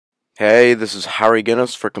Hey, this is Harry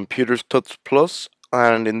Guinness for Computers Tuts Plus,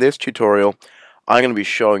 and in this tutorial, I'm going to be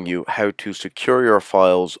showing you how to secure your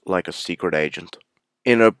files like a secret agent.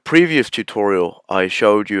 In a previous tutorial, I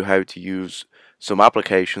showed you how to use some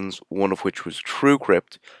applications, one of which was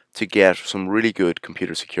TrueCrypt, to get some really good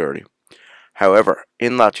computer security. However,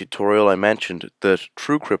 in that tutorial, I mentioned that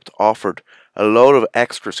TrueCrypt offered a load of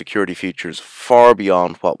extra security features far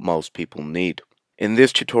beyond what most people need. In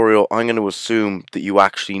this tutorial, I'm going to assume that you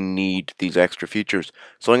actually need these extra features,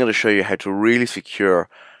 so I'm going to show you how to really secure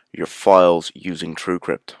your files using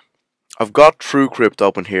TrueCrypt. I've got TrueCrypt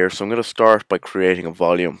open here, so I'm going to start by creating a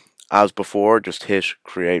volume. As before, just hit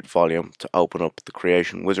Create Volume to open up the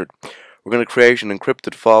creation wizard. We're going to create an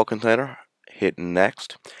encrypted file container, hit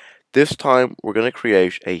Next. This time, we're going to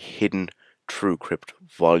create a hidden TrueCrypt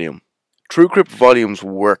volume. TrueCrypt volumes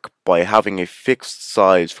work by having a fixed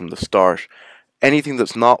size from the start. Anything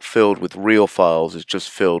that's not filled with real files is just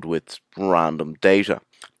filled with random data.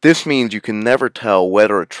 This means you can never tell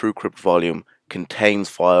whether a TrueCrypt volume contains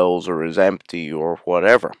files or is empty or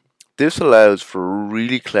whatever. This allows for a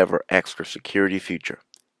really clever extra security feature.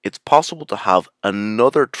 It's possible to have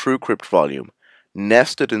another TrueCrypt volume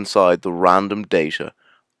nested inside the random data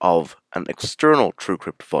of an external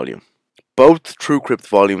TrueCrypt volume. Both TrueCrypt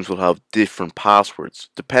volumes will have different passwords.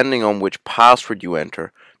 Depending on which password you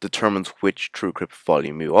enter determines which TrueCrypt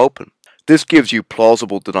volume you open. This gives you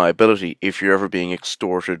plausible deniability if you're ever being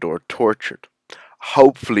extorted or tortured.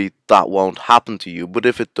 Hopefully that won't happen to you, but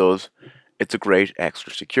if it does, it's a great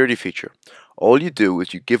extra security feature. All you do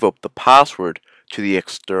is you give up the password to the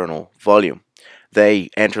external volume. They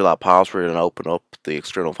enter that password and open up the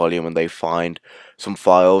external volume and they find some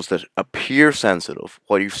files that appear sensitive,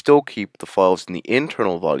 while you still keep the files in the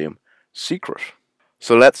internal volume secret.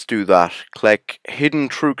 So let's do that. Click Hidden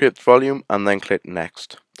TrueCrypt Volume and then click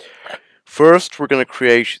Next. First, we're going to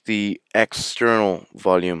create the external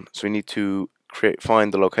volume. So we need to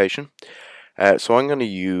find the location. So I'm going to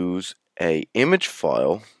use an image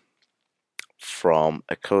file from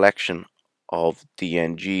a collection of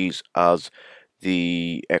DNGs as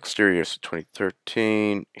the exterior. So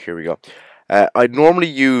 2013, here we go. I'd normally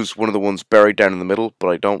use one of the ones buried down in the middle, but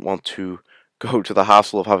I don't want to go to the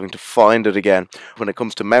hassle of having to find it again when it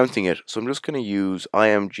comes to mounting it. So I'm just going to use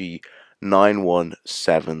IMG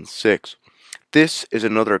 9176. This is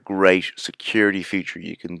another great security feature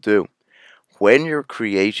you can do. When you're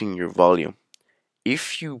creating your volume,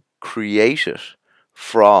 if you create it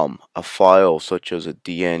from a file such as a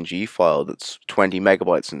DNG file that's 20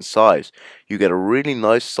 megabytes in size, you get a really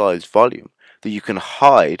nice sized volume that you can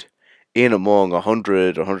hide in among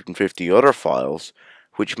 100 or 150 other files,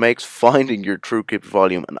 which makes finding your TrueCrypt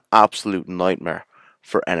volume an absolute nightmare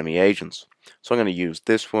for enemy agents. So I'm going to use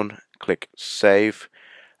this one, click Save.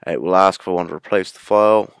 It will ask if I want to replace the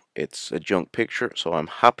file. It's a junk picture, so I'm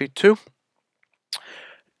happy to.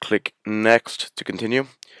 Click Next to continue.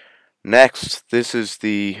 Next, this is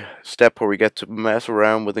the step where we get to mess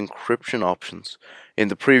around with encryption options. In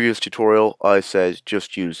the previous tutorial, I said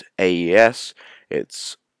just use AES.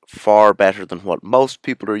 It's far better than what most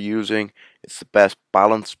people are using. It's the best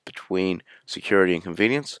balance between security and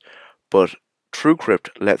convenience. But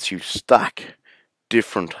TrueCrypt lets you stack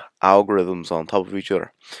different algorithms on top of each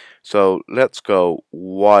other. So let's go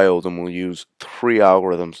wild and we'll use 3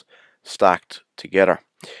 algorithms stacked together.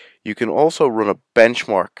 You can also run a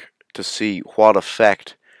benchmark to see what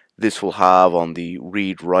effect this will have on the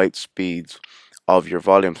read-write speeds of your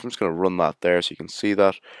volume. So I'm just going to run that there so you can see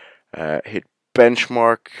that. Hit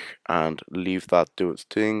benchmark and leave that do its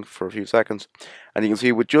thing for a few seconds. And you can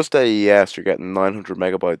see with just AES you're getting 900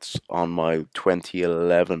 megabytes on my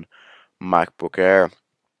 2011 MacBook Air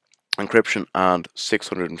encryption and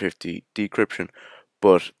 650 decryption.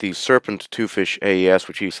 But the Serpent Twofish AES,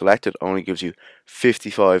 which you selected, only gives you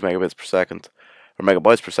 55 megabits per second, or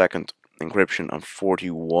megabytes per second encryption and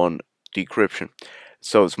 41 decryption.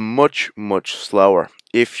 So it's much, much slower.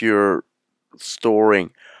 If you're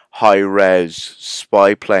storing high-res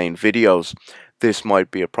spy plane videos, this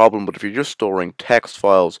might be a problem. But if you're just storing text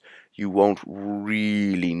files, you won't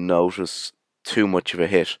really notice too much of a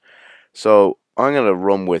hit. So I'm going to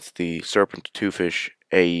run with the Serpent Twofish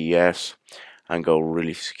AES and go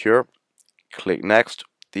really secure. Click Next.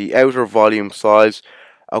 The outer volume size.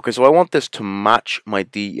 Okay, so I want this to match my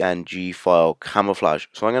DNG file camouflage.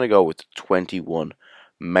 So I'm going to go with 21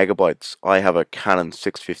 megabytes. I have a Canon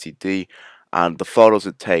 650D and the photos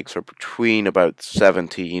it takes are between about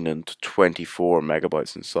 17 and 24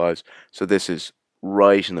 megabytes in size. So this is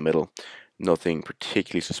right in the middle. Nothing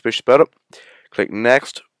particularly suspicious about it. Click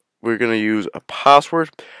Next. We're going to use a password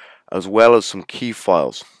as well as some key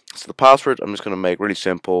files. So the password I'm just going to make really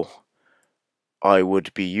simple. I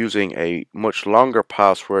would be using a much longer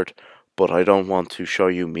password, but I don't want to show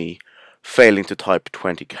you me failing to type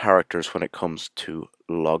 20 characters when it comes to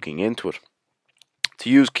logging into it. To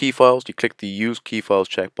use key files, you click the Use Key Files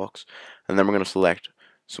checkbox, and then we're going to select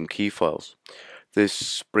some key files.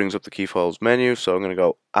 This brings up the key files menu, so I'm going to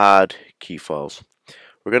go Add Key Files.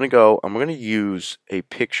 We're going to go and we're going to use a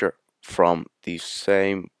picture from the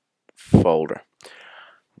same folder,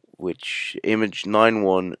 which image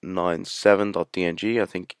 9197.dng I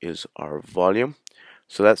think is our volume.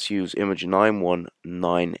 So let's use image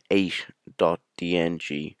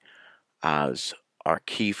 9198.dng as our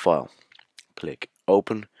key file. Click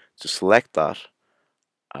Open to select that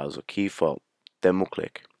as a key file. Then we'll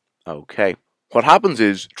click OK. What happens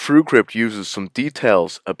is TrueCrypt uses some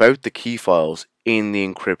details about the key files in the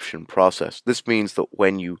encryption process. This means that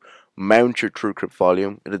when you mount your TrueCrypt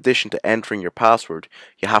volume, in addition to entering your password,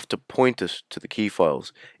 you have to point it to the key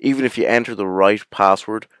files. Even if you enter the right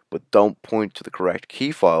password but don't point to the correct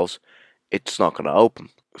key files, it's not going to open.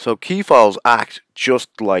 So key files act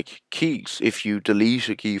just like keys. If you delete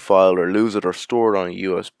a key file or lose it or store it on a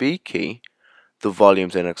USB key, the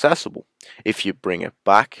volume's inaccessible. If you bring it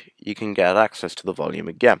back, you can get access to the volume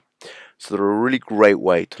again. So they're a really great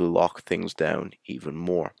way to lock things down even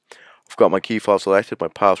more. I've got my key file selected, my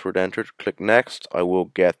password entered. Click Next. I will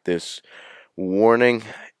get this warning.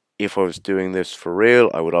 If I was doing this for real,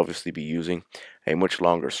 I would obviously be using a much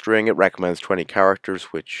longer string. It recommends 20 characters,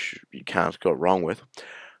 which you can't go wrong with.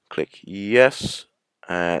 Click Yes.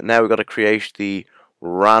 Now we've got to create the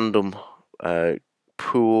random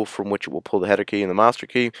pool from which it will pull the header key and the master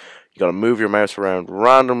key. You got to move your mouse around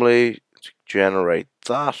randomly to generate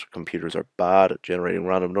that. Computers are bad at generating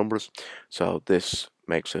random numbers, so this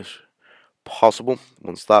makes it possible.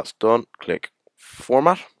 Once that's done, click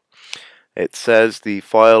Format. It says the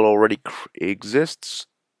file already exists.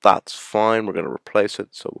 That's fine. We're going to replace it,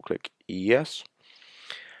 so we'll click Yes.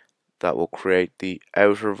 That will create the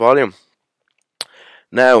outer volume.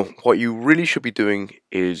 Now, what you really should be doing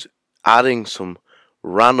is adding some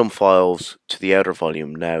random files to the outer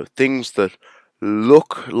volume now. Things that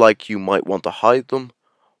look like you might want to hide them,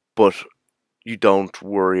 but you don't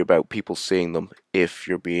worry about people seeing them if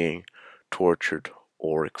you're being tortured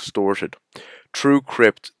or extorted.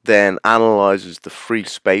 TrueCrypt then analyzes the free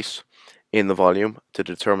space in the volume to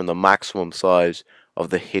determine the maximum size of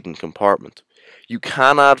the hidden compartment. You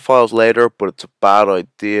can add files later, but it's a bad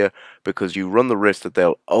idea because you run the risk that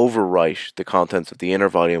they'll overwrite the contents of the inner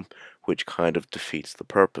volume, which kind of defeats the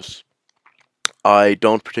purpose. I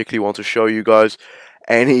don't particularly want to show you guys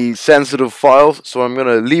any sensitive files, so I'm going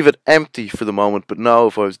to leave it empty for the moment. But now,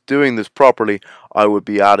 if I was doing this properly, I would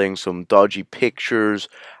be adding some dodgy pictures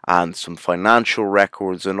and some financial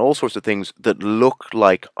records and all sorts of things that look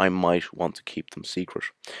like I might want to keep them secret.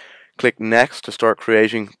 Click Next to start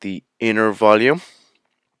creating the inner volume.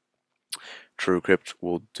 TrueCrypt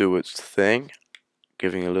will do its thing,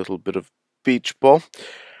 giving a little bit of beach ball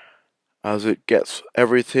as it gets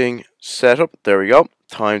everything set up. There we go.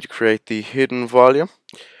 Time to create the hidden volume.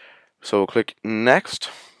 So we'll click Next.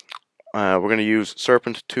 We're going to use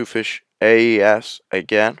Serpent Twofish AES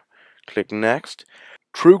again. Click Next.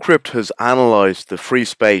 TrueCrypt has analyzed the free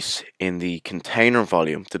space in the container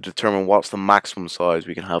volume to determine what's the maximum size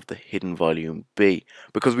we can have the hidden volume be.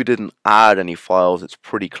 Because we didn't add any files, it's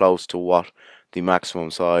pretty close to what the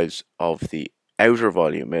maximum size of the outer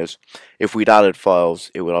volume is. If we'd added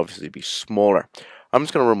files, it would obviously be smaller. I'm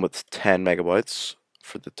just going to run with 10 megabytes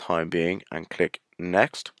for the time being and click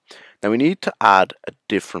Next. Now we need to add a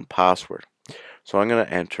different password. So I'm going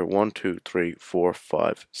to enter 1, 2, 3, 4,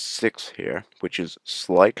 5, 6 here, which is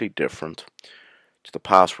slightly different to the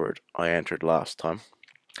password I entered last time.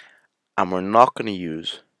 And we're not going to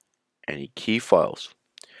use any key files.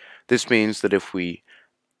 This means that if we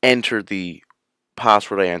enter the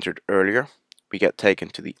password I entered earlier, we get taken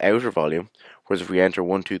to the outer volume, whereas if we enter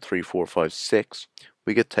 1, 2, 3, 4, 5, 6,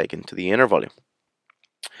 we get taken to the inner volume.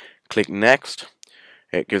 Click Next.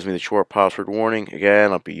 It gives me the short password warning.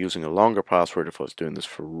 Again, I'll be using a longer password if I was doing this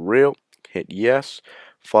for real. Hit Yes.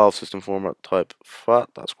 File system format type FAT.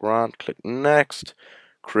 That's grand. Click Next.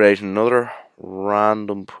 Create another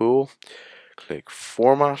random pool. Click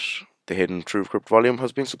Format. The hidden TrueCrypt volume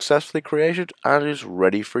has been successfully created and is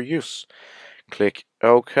ready for use. Click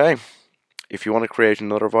OK. If you want to create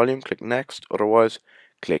another volume, click Next. Otherwise,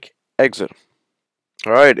 click Exit.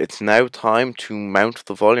 Alright, it's now time to mount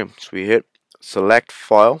the volume. So we hit Select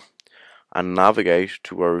File and navigate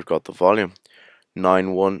to where we've got the volume.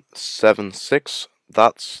 9176,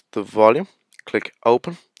 that's the volume. Click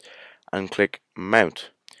Open and click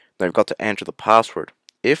Mount. Now I've got to enter the password.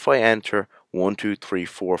 If I enter 1, 2, 3,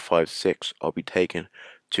 4, 5, 6, I'll be taken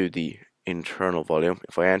to the internal volume.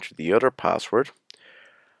 If I enter the other password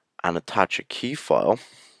and attach a key file,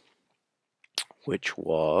 which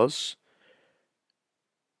was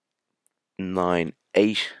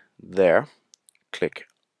 98 there, click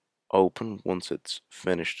open once it's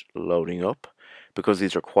finished loading up. Because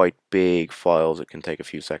these are quite big files, it can take a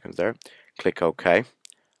few seconds there. Click OK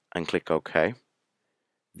and click OK.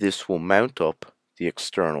 This will mount up the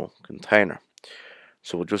external container.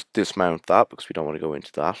 So we'll just dismount that because we don't want to go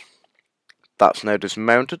into that. That's now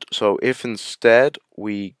dismounted. So if instead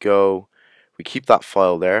we keep that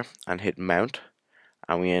file there and hit mount,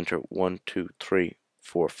 and we enter 1, 2, 3,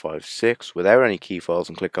 4, 5, 6 without any key files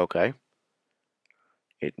and click OK,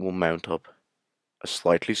 it will mount up a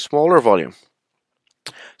slightly smaller volume.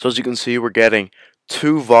 So as you can see, we're getting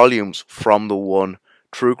 2 volumes from the one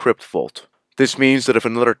TrueCrypt vault. This means that if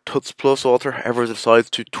another Tuts Plus author ever decides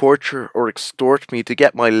to torture or extort me to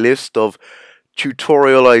get my list of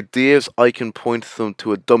tutorial ideas, I can point them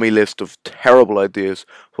to a dummy list of terrible ideas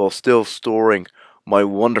while still storing my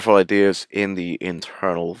wonderful ideas in the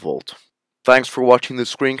internal vault. Thanks for watching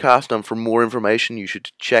this screencast, and for more information you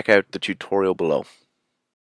should check out the tutorial below.